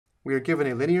We are given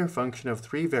a linear function of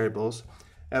three variables,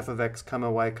 f of x,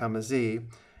 y, z,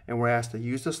 and we're asked to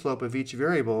use the slope of each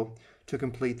variable to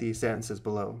complete these sentences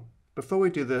below. Before we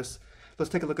do this, let's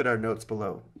take a look at our notes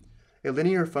below. A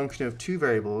linear function of two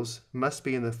variables must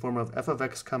be in the form of f of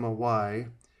x, y,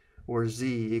 or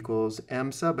z equals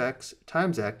m sub x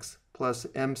times x plus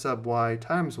m sub y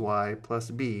times y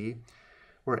plus b,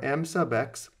 where m sub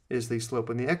x is the slope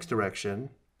in the x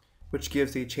direction, which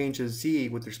gives the change of z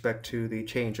with respect to the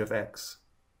change of x.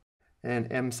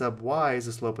 And m sub y is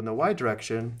the slope in the y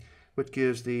direction, which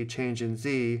gives the change in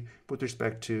z with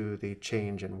respect to the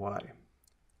change in y.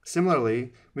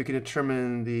 Similarly, we can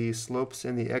determine the slopes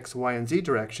in the x, y, and z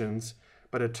directions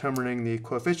by determining the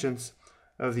coefficients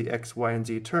of the x, y, and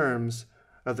z terms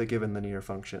of the given linear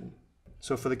function.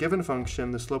 So for the given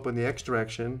function, the slope in the x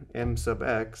direction, m sub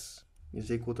x,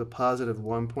 is equal to positive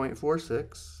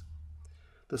 1.46.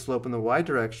 The slope in the y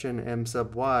direction, m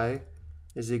sub y,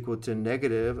 is equal to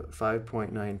negative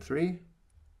 5.93.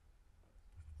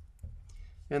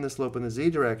 And the slope in the z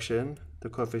direction, the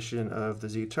coefficient of the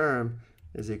z term,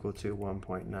 is equal to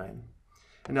 1.9.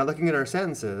 And now looking at our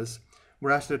sentences,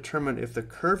 we're asked to determine if the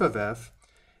curve of f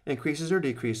increases or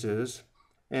decreases,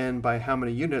 and by how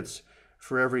many units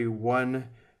for every 1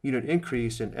 unit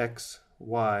increase in x,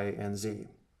 y, and z.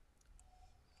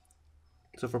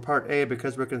 So for part A,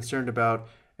 because we're concerned about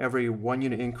every 1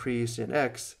 unit increase in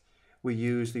x, we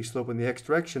use the slope in the x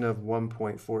direction of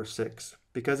 1.46.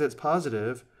 Because it's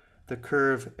positive, the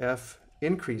curve f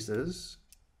increases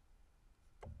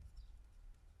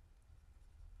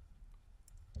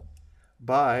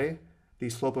by the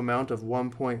slope amount of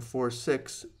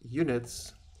 1.46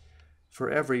 units for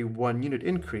every 1 unit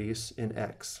increase in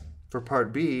x. For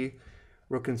part B,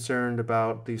 we're concerned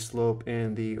about the slope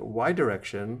in the y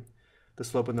direction. The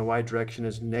slope in the y direction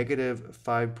is negative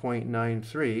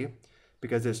 5.93.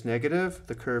 Because it's negative,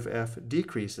 the curve f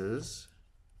decreases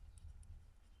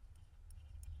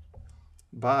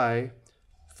by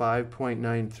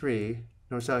 5.93.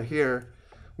 Notice how here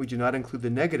we do not include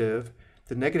the negative.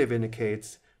 The negative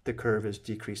indicates the curve is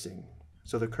decreasing.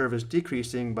 So the curve is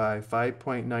decreasing by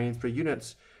 5.93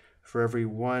 units for every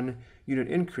 1 unit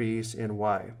increase in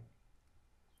y.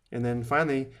 And then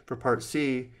finally, for part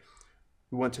C,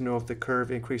 we want to know if the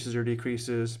curve increases or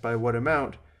decreases by what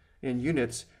amount in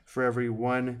units for every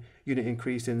 1 unit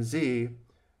increase in z,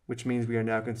 which means we are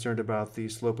now concerned about the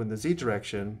slope in the z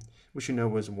direction, which you know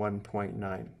was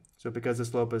 1.9. So because the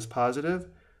slope is positive,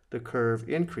 the curve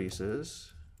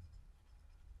increases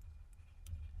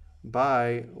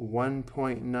by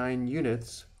 1.9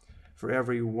 units for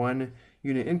every 1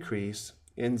 unit increase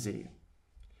in z.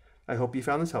 I hope you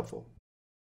found this helpful.